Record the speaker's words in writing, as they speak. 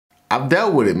I've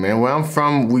dealt with it, man. Where I'm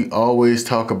from, we always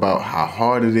talk about how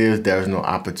hard it is. There's no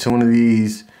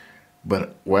opportunities.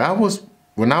 But when I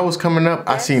was coming up,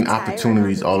 I seen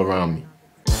opportunities all around me.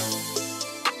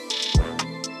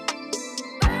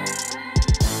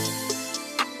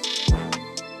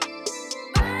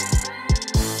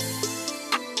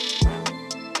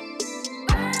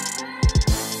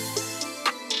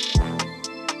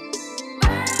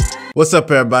 What's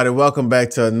up, everybody? Welcome back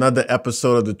to another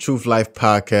episode of the TRÜF Life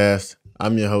Podcast.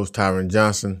 I'm your host, Tyren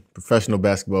Johnson, professional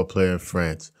basketball player in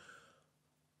France.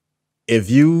 If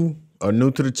you are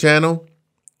new to the channel,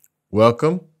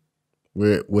 welcome.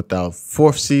 We're with our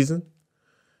fourth season.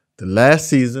 The last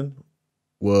season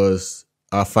was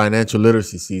our financial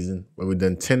literacy season, where we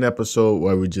done 10 episodes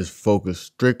where we just focused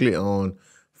strictly on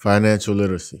financial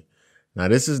literacy. Now,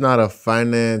 this is not a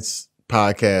finance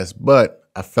podcast, but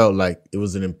I felt like it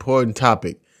was an important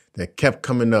topic that kept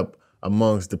coming up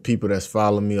amongst the people that's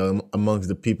following me, or amongst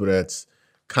the people that's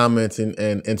commenting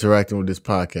and interacting with this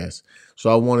podcast.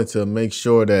 So I wanted to make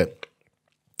sure that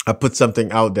I put something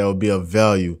out that would be of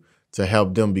value to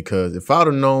help them, because if I would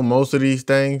have known most of these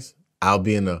things, I'll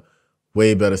be in a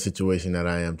way better situation than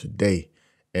I am today.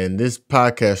 And this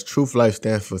podcast, TRÜF Life,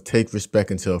 stands for Take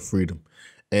Respect Until Freedom.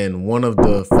 And one of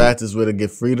the fastest way to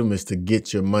get freedom is to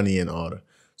get your money in order.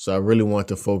 So I really want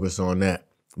to focus on that.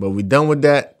 But we're done with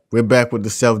that. We're back with the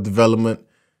self-development.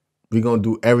 We're going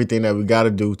to do everything that we got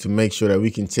to do to make sure that we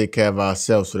can take care of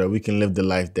ourselves so that we can live the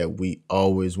life that we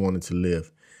always wanted to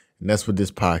live. And that's what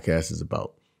this podcast is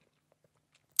about.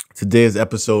 Today is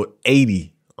episode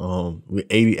 80. We're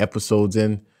 80 episodes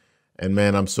in. And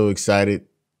man, I'm so excited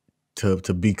to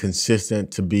be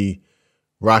consistent, to be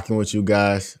rocking with you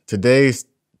guys. Today's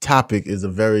topic is a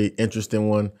very interesting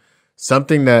one.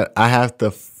 Something that I have to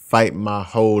fight my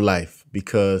whole life,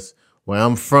 because where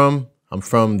I'm from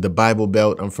the Bible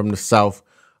Belt. I'm from the South.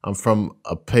 I'm from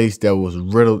a place that was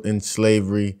riddled in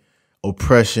slavery,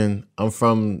 oppression. I'm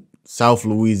from South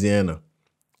Louisiana.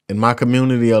 In my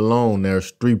community alone,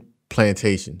 there's three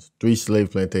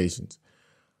slave plantations.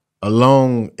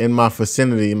 Alone in my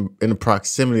vicinity, in the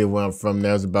proximity of where I'm from,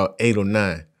 there's about 8 or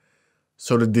 9.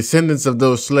 So the descendants of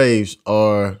those slaves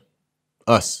are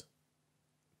us.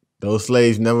 Those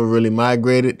slaves never really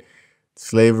migrated.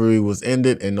 Slavery was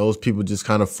ended, and those people just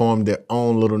kind of formed their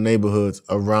own little neighborhoods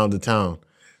around the town.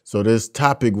 So this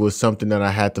topic was something that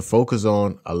I had to focus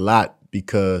on a lot,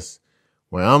 because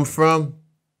where I'm from,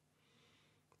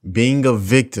 being a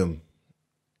victim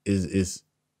is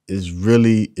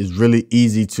really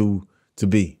easy to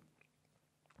be.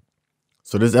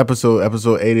 So this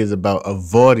episode 80, is about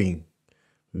avoiding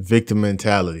victim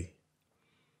mentality.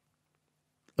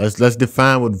 Let's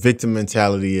define what victim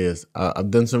mentality is.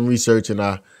 I've done some research, and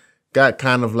I got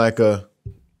kind of like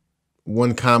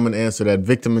one common answer, that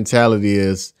victim mentality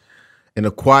is an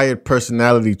acquired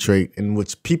personality trait in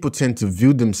which people tend to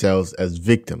view themselves as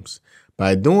victims.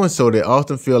 By doing so, they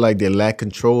often feel like they lack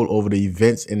control over the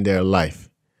events in their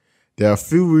life. There are a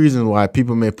few reasons why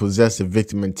people may possess a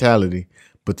victim mentality,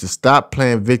 but to stop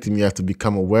playing victim, you have to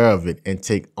become aware of it and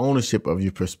take ownership of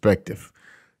your perspective.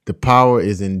 The power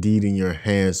is indeed in your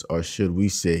hands, or should we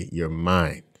say your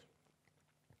mind.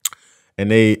 And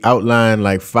they outline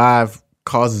like 5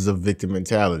 causes of victim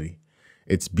mentality.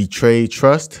 It's betrayed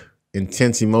trust,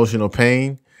 intense emotional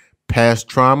pain, past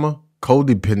trauma,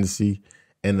 codependency,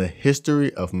 and a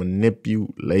history of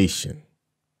manipulation.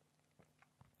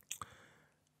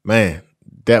 Man,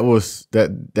 that was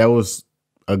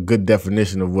a good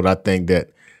definition of what I think that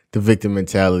the victim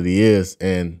mentality is.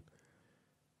 And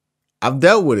I've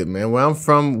dealt with it, man. Where I'm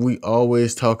from, we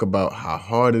always talk about how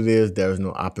hard it is. There's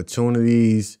no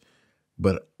opportunities.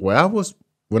 But when I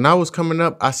was coming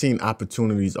up, I seen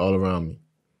opportunities all around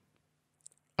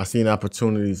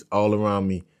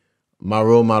me. My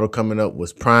role model coming up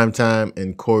was Primetime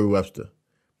and Corey Webster.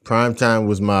 Primetime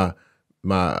was my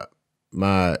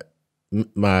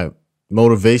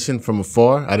motivation from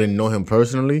afar. I didn't know him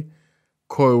personally.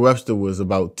 Corey Webster was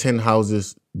about 10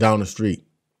 houses down the street.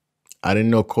 I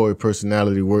didn't know Corey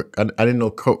personality work. I didn't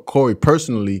know Corey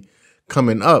personally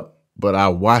coming up, but I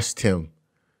watched him,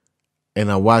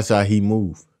 and I watched how he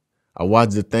moved. I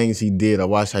watched the things he did. I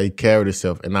watched how he carried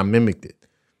himself, and I mimicked it.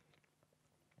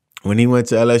 When he went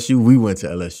to LSU, we went to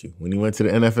LSU. When he went to the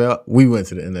NFL, we went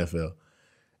to the NFL.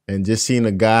 And just seeing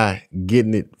a guy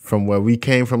getting it from where we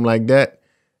came from like that,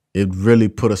 it really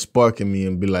put a spark in me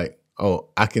and be like, oh,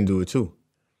 I can do it too.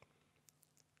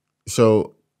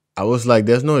 So I was like,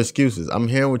 there's no excuses. I'm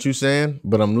hearing what you're saying,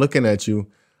 but I'm looking at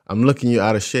you. I'm looking you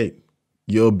out of shape.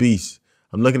 You're obese.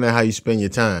 I'm looking at how you spend your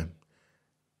time.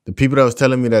 The people that was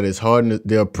telling me that it's hard and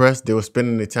they're oppressed, they were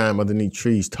spending their time underneath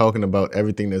trees talking about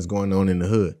everything that's going on in the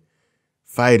hood,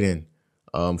 fighting,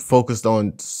 focused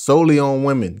on solely on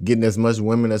women, getting as much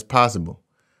women as possible.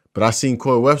 But I seen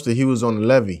Corey Webster, he was on the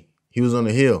levee. He was on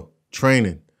the hill,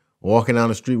 training, walking down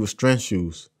the street with strength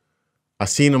shoes. I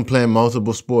seen him playing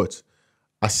multiple sports.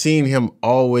 I seen him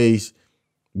always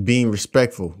being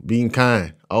respectful, being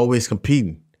kind, always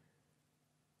competing.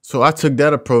 So I took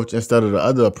that approach instead of the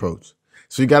other approach.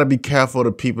 So you got to be careful of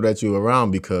the people that you're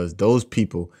around, because those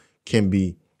people can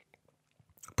be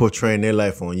portraying their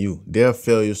life on you. They're a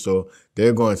failure, so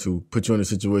they're going to put you in a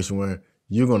situation where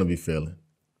you're going to be failing.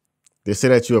 They say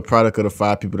that you're a product of the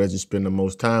 5 people that you spend the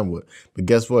most time with. But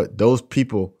guess what? Those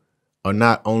people are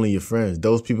not only your friends.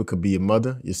 Those people could be your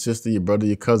mother, your sister, your brother,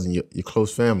 your cousin, your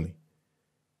close family.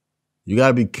 You got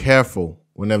to be careful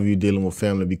whenever you're dealing with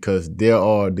family, because there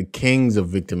are the kings of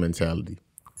victim mentality.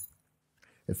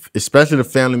 Especially the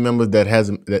family members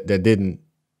that didn't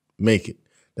make it,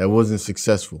 that wasn't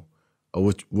successful.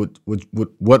 Or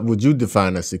what would you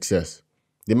define as success?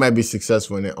 They might be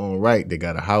successful in their own right. They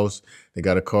got a house, they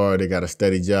got a car, they got a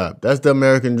steady job. That's the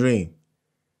American dream.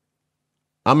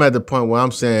 I'm at the point where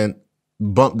I'm saying,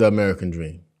 bump the American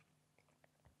dream.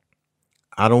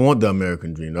 I don't want the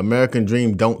American dream. The American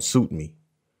dream don't suit me.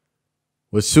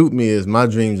 What suit me is my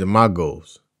dreams and my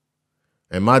goals.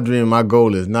 And my dream, my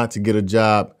goal is not to get a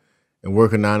job and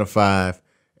work a 9 to 5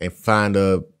 and find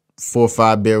a 4 or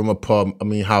 5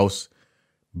 bedroom house,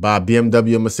 buy a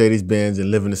BMW or Mercedes Benz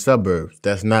and live in the suburbs.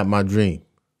 That's not my dream.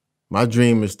 My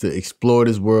dream is to explore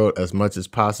this world as much as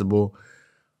possible,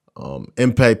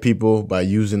 impact people by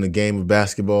using the game of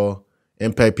basketball,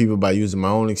 impact people by using my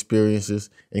own experiences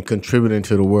and contributing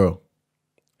to the world,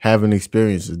 having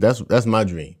experiences. That's my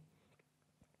dream.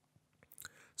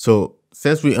 So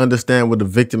since we understand what the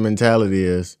victim mentality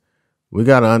is, we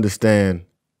got to understand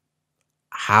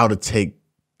how to take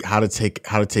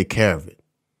care of it.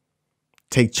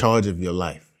 Take charge of your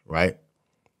life, right?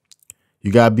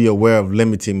 You got to be aware of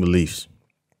limiting beliefs.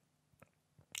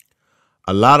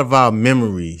 A lot of our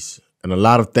memories and a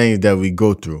lot of things that we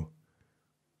go through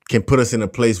can put us in a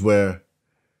place where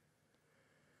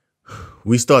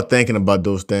we start thinking about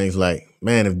those things like,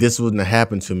 man, if this wouldn't have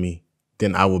happened to me,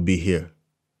 then I would be here.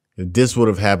 If this would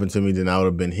have happened to me, then I would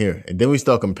have been here. And then we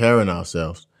start comparing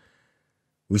ourselves.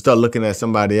 We start looking at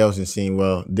somebody else and seeing,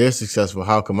 well, they're successful.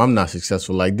 How come I'm not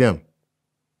successful like them?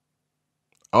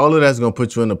 All of that's going to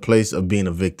put you in a place of being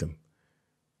a victim.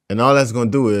 And all that's going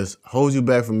to do is hold you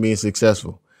back from being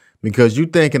successful, because you're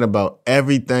thinking about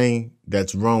everything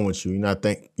that's wrong with you.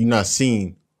 You're not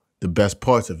seeing the best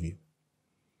parts of you.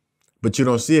 But you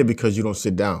don't see it because you don't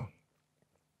sit down,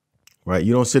 right?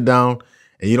 You don't sit down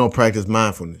and you don't practice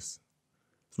mindfulness.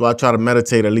 So I try to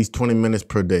meditate at least 20 minutes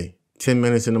per day, 10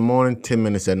 minutes in the morning, 10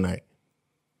 minutes at night.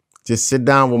 Just sit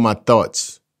down with my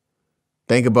thoughts.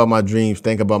 Think about my dreams,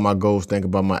 think about my goals, think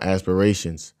about my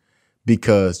aspirations,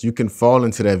 because you can fall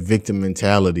into that victim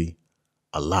mentality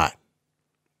a lot.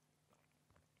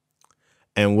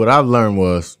 And what I've learned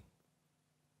was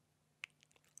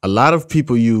a lot of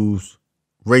people use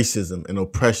racism and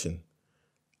oppression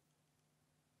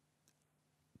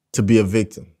to be a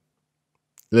victim.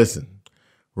 Listen,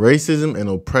 racism and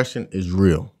oppression is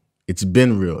real. It's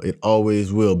been real. It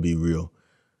always will be real,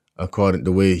 according to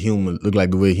the way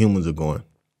the way humans are going.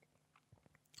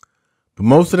 But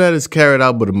most of that is carried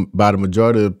out by the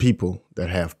majority of the people that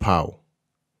have power.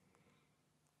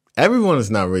 Everyone is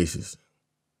not racist.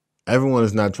 Everyone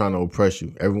is not trying to oppress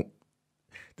you.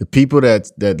 The people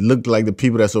that look like the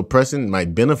people that's oppressing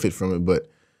might benefit from it. But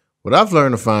what I've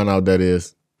learned to find out that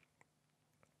is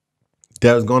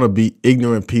there's going to be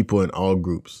ignorant people in all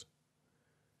groups.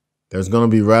 There's going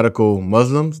to be radical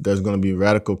Muslims. There's going to be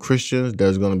radical Christians.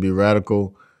 There's going to be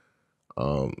radical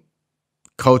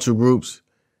culture groups.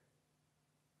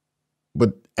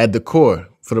 But at the core,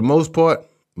 for the most part,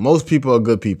 most people are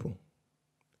good people.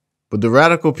 But the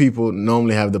radical people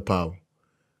normally have the power.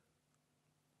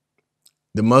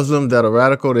 The Muslims that are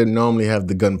radical, they normally have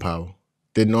the gun power.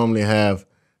 They normally have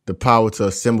the power to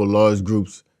assemble large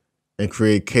groups and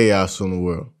create chaos in the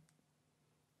world.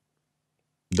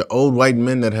 The old white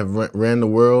men that have ran the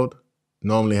world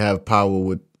normally have power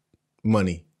with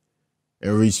money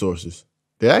and resources.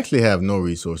 They actually have no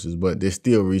resources, but they're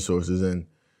still resources, and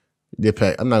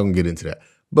I'm not going to get into that.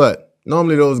 But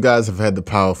normally those guys have had the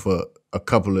power for a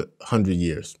couple of 100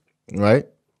 years, right?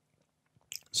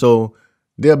 So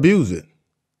they abuse it.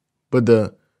 But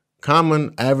the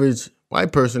common average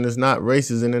white person is not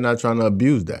racist, and they're not trying to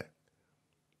abuse that.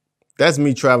 That's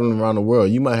me traveling around the world.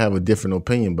 You might have a different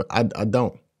opinion, but I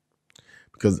don't.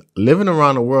 Because living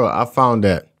around the world, I found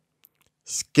that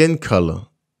skin color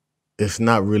is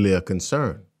not really a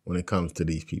concern when it comes to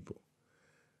these people.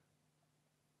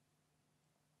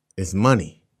 It's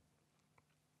money.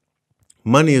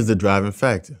 Money is the driving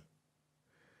factor.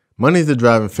 Money is the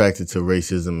driving factor to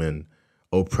racism and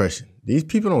oppression. These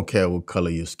people don't care what color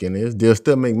your skin is. They'll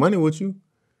still make money with you.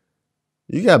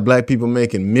 You got black people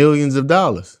making millions of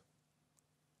dollars.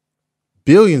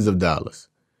 Billions of dollars.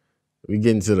 We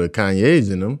get into the Kanye's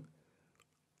in them.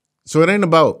 So it ain't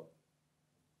about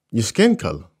your skin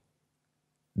color.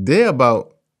 They're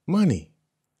about money.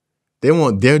 They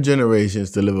want their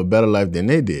generations to live a better life than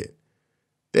they did.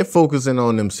 They're focusing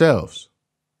on themselves.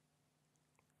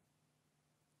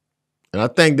 And I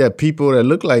think that people that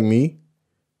look like me,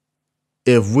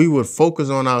 if we would focus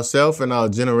on ourselves and our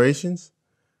generations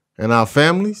and our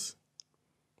families,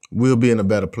 we'll be in a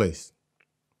better place.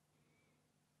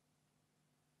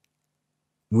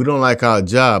 We don't like our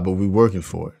job, but we're working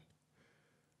for it.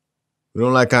 We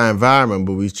don't like our environment,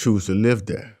 but we choose to live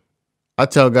there. I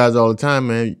tell guys all the time,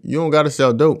 man, you don't got to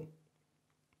sell dope.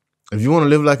 If you want to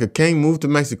live like a king, move to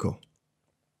Mexico.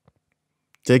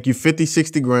 Take you 50,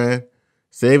 60 grand,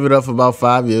 save it up for about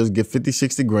 5 years, get 50,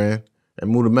 60 grand,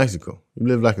 and move to Mexico. You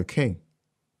live like a king.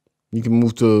 You can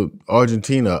move to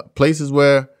Argentina, places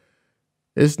where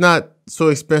it's not so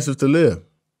expensive to live.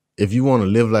 If you want to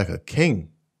live like a king,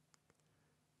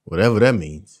 whatever that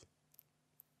means.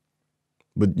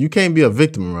 But you can't be a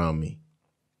victim around me.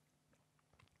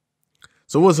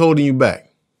 So what's holding you back?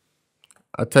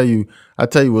 I tell you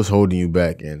what's holding you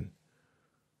back and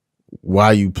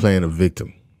why you playing a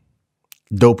victim.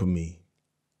 Dopamine.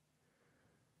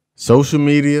 Social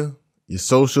media, your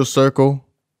social circle,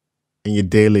 and your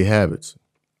daily habits.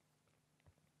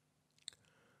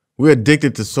 We're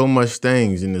addicted to so much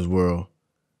things in this world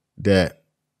that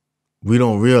we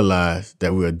don't realize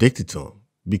that we're addicted to them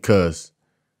because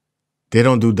they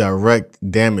don't do direct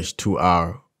damage to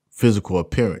our physical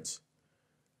appearance.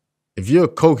 If you're a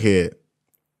cokehead,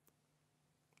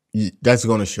 that's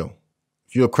going to show.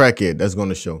 If you're a crackhead, that's going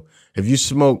to show. If you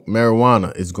smoke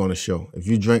marijuana, it's going to show. If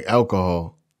you drink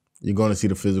alcohol, you're going to see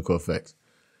the physical effects.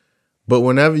 But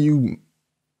whenever you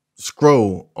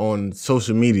scroll on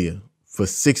social media for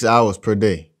 6 hours per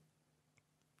day,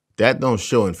 that don't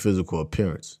show in physical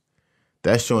appearance.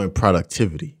 That's showing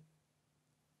productivity.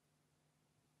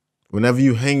 Whenever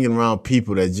you hanging around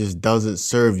people that just doesn't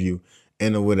serve you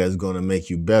in a way that's going to make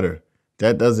you better,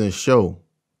 that doesn't show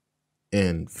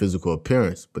in physical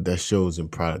appearance, but that shows in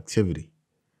productivity.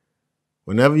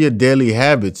 Whenever your daily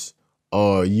habits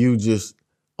are you just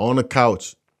on the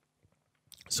couch,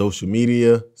 social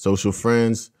media, social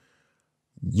friends,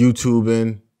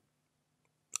 YouTubing,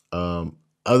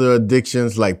 other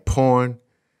addictions like porn,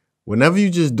 whenever you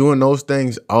just doing those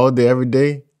things all day, every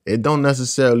day, it don't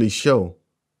necessarily show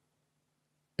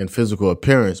in physical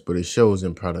appearance, but it shows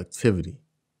in productivity.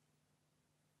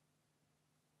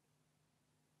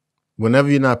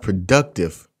 Whenever you're not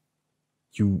productive,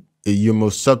 you're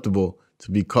most susceptible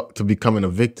to becoming a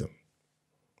victim.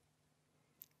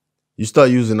 You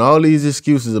start using all these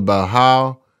excuses about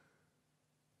how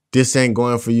this ain't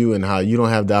going for you and how you don't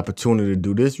have the opportunity to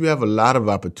do this. You have a lot of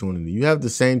opportunity. You have the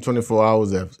same 24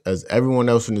 hours as everyone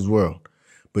else in this world,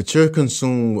 but you're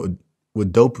consumed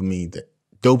with dopamine.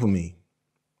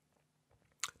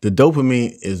 The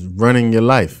dopamine is running your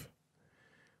life.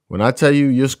 When I tell you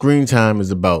your screen time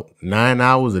is about 9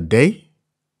 hours a day,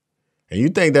 and you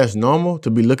think that's normal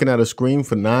to be looking at a screen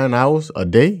for 9 hours a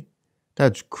day,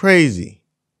 that's crazy.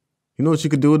 You know what you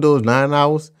could do with those 9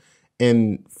 hours?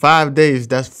 In 5 days,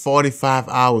 that's 45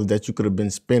 hours that you could have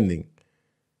been spending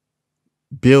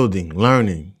building,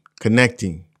 learning,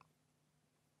 connecting.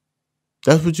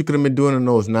 That's what you could have been doing in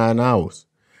those 9 hours.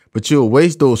 But you'll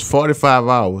waste those 45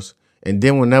 hours, and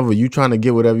then whenever you're trying to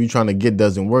get whatever you're trying to get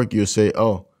doesn't work, you'll say,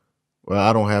 oh, well,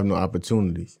 I don't have no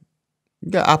opportunities.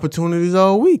 You got opportunities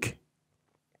all week.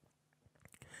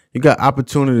 You got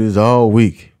opportunities all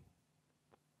week.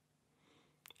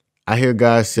 I hear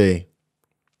guys say,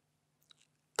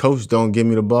 coach don't give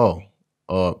me the ball.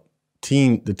 Or my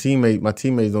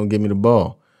teammates don't give me the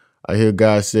ball. I hear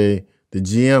guys say, the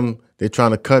GM, they're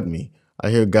trying to cut me. I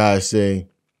hear guys say,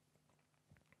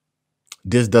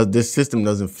 this system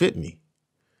doesn't fit me.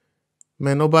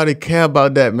 Man, nobody care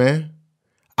about that, man.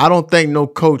 I don't think no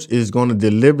coach is going to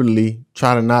deliberately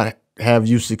try to not have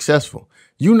you successful.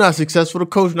 You not successful, the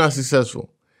coach not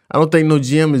successful. I don't think no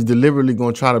GM is deliberately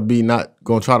going to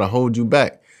try to hold you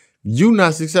back. You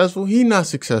not successful, he not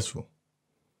successful.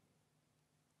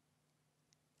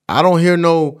 I don't hear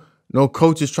no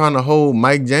coaches trying to hold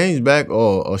Mike James back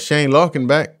or Shane Larkin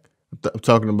back. I'm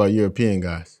talking about European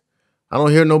guys. I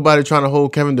don't hear nobody trying to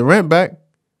hold Kevin Durant back.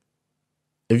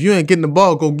 If you ain't getting the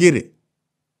ball, go get it.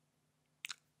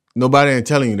 Nobody ain't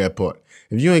telling you that part.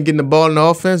 If you ain't getting the ball in the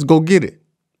offense, go get it.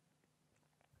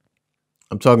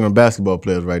 I'm talking to basketball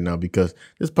players right now because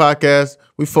this podcast,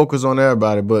 we focus on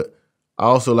everybody, but I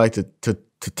also like to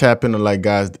tap into like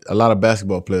guys, a lot of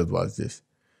basketball players watch this.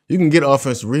 You can get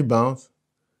offensive rebounds.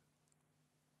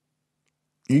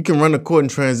 You can run the court in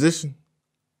transition.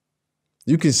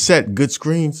 You can set good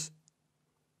screens.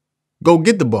 Go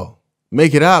get the ball.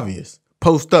 Make it obvious.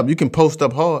 Post up. You can post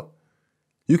up hard.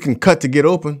 You can cut to get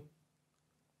open.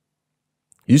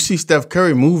 You see Steph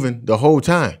Curry moving the whole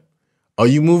time. Are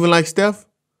you moving like Steph?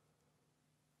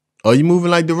 Are you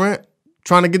moving like Durant?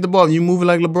 Trying to get the ball. Are you moving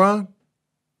like LeBron?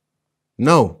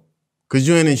 No, because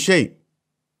you ain't in shape.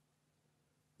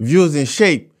 If you was in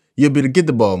shape, you'll be able to get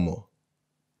the ball more.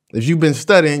 If you've been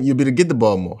studying, you'll be able to get the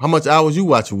ball more. How much hours you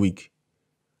watch a week?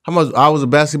 How much hours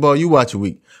of basketball you watch a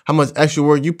week? How much extra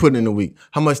work you put in a week?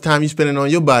 How much time you spending on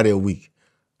your body a week?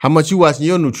 How much you watching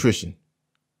your nutrition?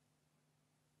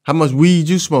 How much weed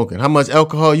you smoking? How much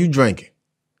alcohol you drinking?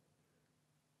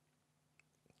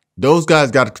 Those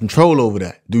guys got control over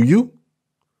that. Do you?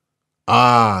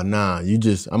 Nah,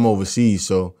 I'm overseas,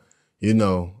 so,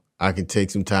 I can take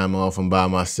some time off. I'm by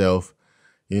myself.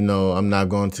 I'm not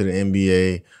going to the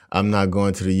NBA. I'm not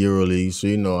going to the EuroLeague,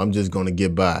 so, I'm just going to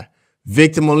get by.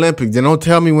 Victim Olympics. Then don't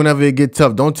tell me whenever it gets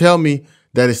tough. Don't tell me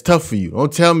that it's tough for you.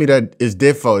 Don't tell me that it's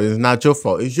their fault. It's not your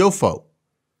fault. It's your fault.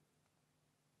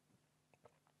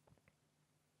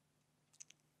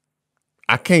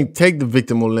 I can't take the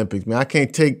Victim Olympics, man. I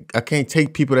can't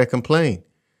take people that complain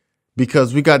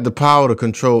because we got the power to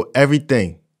control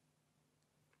everything.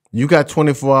 You got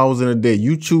 24 hours in a day.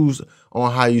 You choose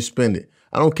on how you spend it.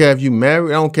 I don't care if you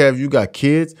married. I don't care if you got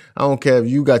kids. I don't care if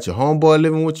you got your homeboy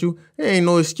living with you. There ain't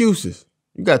no excuses.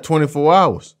 You got 24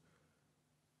 hours.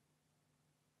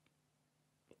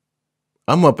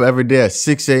 I'm up every day at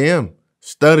 6 a.m.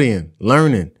 studying,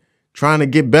 learning, trying to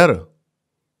get better.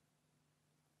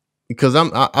 Because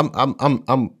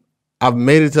I've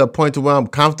made it to a point to where I'm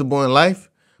comfortable in life,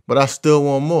 but I still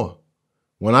want more.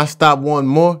 When I stop wanting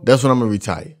more, that's when I'm gonna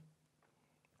retire.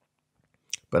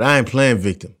 But I ain't playing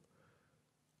victim.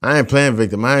 I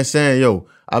ain't saying, yo,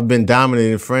 I've been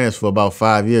dominating France for about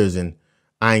 5 years and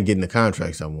I ain't getting the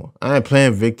contracts I want. I ain't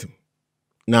playing victim.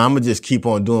 Now I'm gonna just keep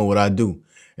on doing what I do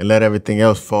and let everything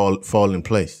else fall in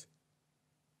place.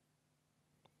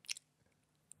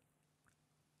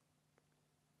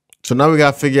 So now we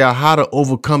gotta figure out how to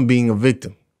overcome being a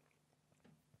victim.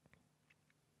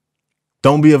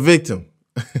 Don't be a victim.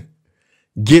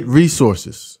 Get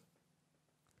resources.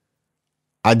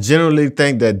 I generally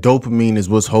think that dopamine is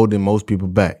what's holding most people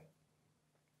back.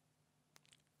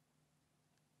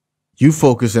 You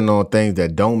focusing on things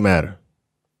that don't matter.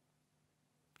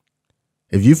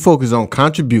 If you focus on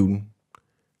contributing,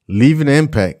 leaving an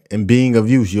impact, and being of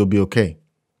use, you'll be okay.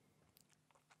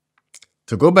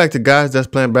 To go back to guys that's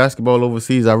playing basketball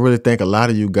overseas, I really think a lot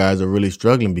of you guys are really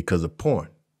struggling because of porn.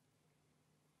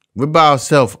 We're by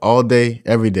ourselves all day,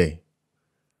 every day.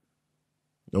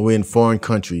 We're in foreign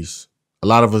countries. A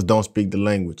lot of us don't speak the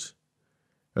language.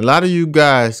 A lot of you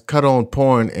guys cut on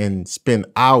porn and spend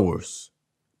hours,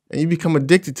 and you become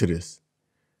addicted to this.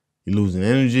 You're losing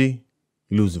energy.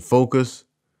 You're losing focus.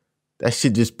 That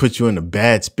shit just puts you in a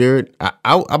bad spirit.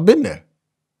 I've been there.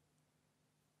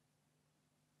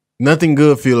 Nothing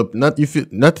good feel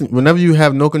nothing. Whenever you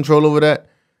have no control over that,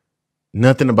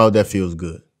 nothing about that feels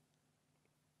good.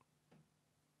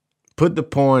 Put the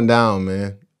porn down,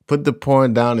 man. Put the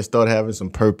porn down and start having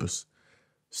some purpose.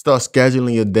 Start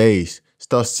scheduling your days.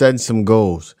 Start setting some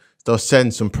goals. Start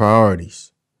setting some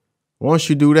priorities. Once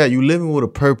you do that, you're living with a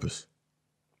purpose.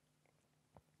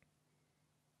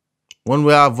 One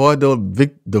way I avoid the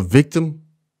victim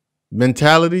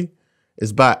mentality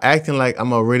is by acting like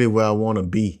I'm already where I want to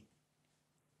be.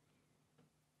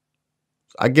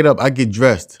 I get up, I get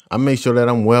dressed. I make sure that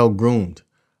I'm well groomed.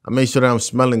 I make sure that I'm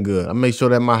smelling good. I make sure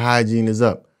that my hygiene is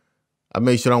up. I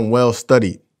make sure I'm well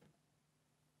studied.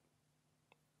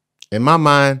 In my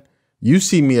mind, you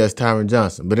see me as Tyren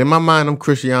Johnson, but in my mind, I'm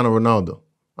Cristiano Ronaldo.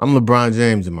 I'm LeBron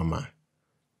James in my mind.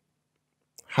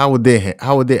 How would they act?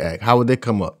 How would they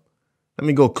come up? Let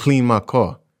me go clean my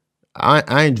car.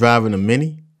 I ain't driving a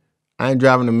Mini. I ain't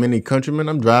driving a Mini Countryman.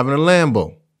 I'm driving a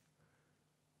Lambo.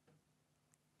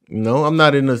 No, I'm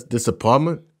not in this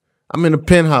apartment. I'm in a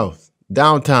penthouse,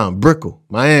 downtown, Brickell,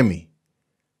 Miami.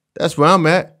 That's where I'm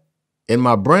at. In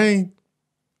my brain,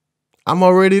 I'm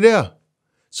already there.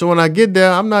 So when I get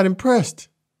there, I'm not impressed.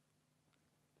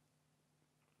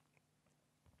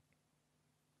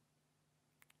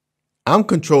 I'm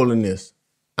controlling this.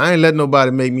 I ain't letting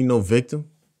nobody make me no victim.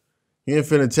 You ain't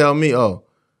finna tell me, oh,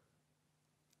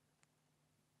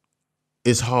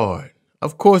 it's hard.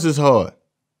 Of course it's hard.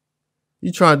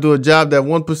 You trying to do a job that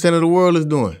 1% of the world is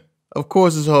doing. Of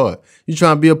course it's hard. You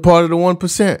trying to be a part of the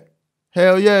 1%.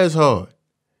 Hell yeah, it's hard.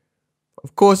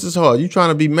 Of course it's hard. You trying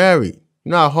to be married.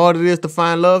 You know how hard it is to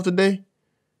find love today?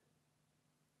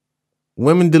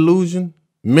 Women delusion.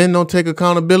 Men don't take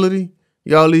accountability.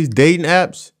 You got all these dating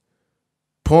apps.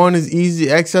 Porn is easy,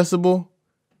 accessible.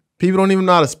 People don't even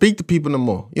know how to speak to people no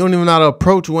more. You don't even know how to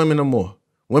approach women no more.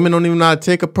 Women don't even know how to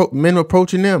take men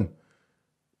approaching them.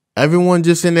 Everyone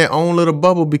just in their own little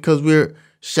bubble because we're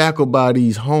shackled by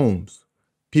these homes.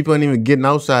 People ain't even getting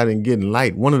outside and getting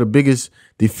light. One of the biggest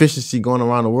deficiency going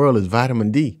around the world is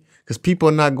vitamin D because people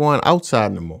are not going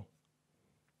outside no more.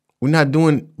 We're not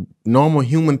doing normal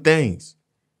human things.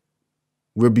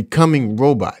 We're becoming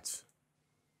robots.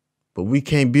 But we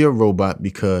can't be a robot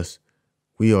because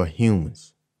we are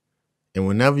humans. And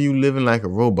whenever you living like a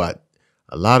robot,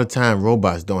 a lot of time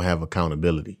robots don't have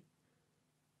accountability.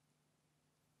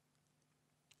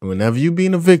 And whenever you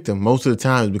being a victim, most of the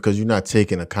time is because you're not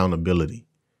taking accountability.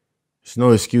 There's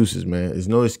no excuses, man. There's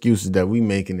no excuses that we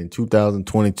making in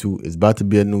 2022. It's about to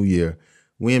be a new year.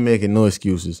 We ain't making no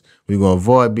excuses. We're going to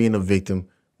avoid being a victim.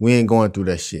 We ain't going through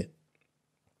that shit.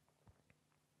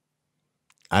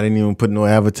 I didn't even put no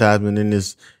advertisement in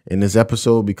this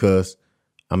episode because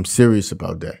I'm serious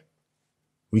about that.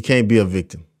 We can't be a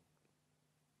victim.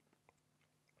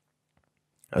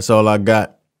 That's all I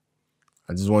got.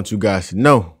 I just want you guys to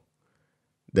know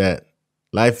that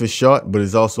life is short, but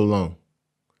it's also long.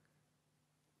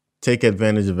 Take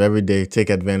advantage of every day. Take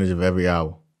advantage of every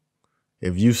hour.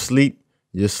 If you sleep,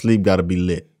 your sleep got to be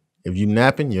lit. If you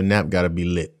napping, your nap got to be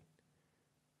lit.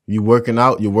 If you working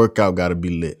out, your workout got to be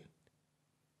lit.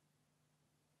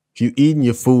 If you eating,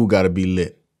 your food got to be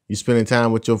lit. You spending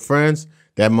time with your friends,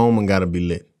 that moment got to be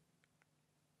lit.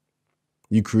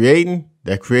 You creating,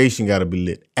 that creation got to be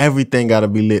lit. Everything got to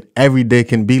be lit. Every day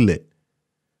can be lit.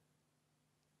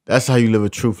 That's how you live a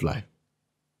truth life.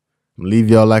 I'm gonna leave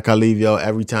y'all like I leave y'all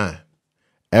every time.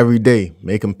 Every day,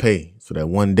 make them pay so that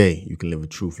one day you can live a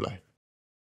truth life.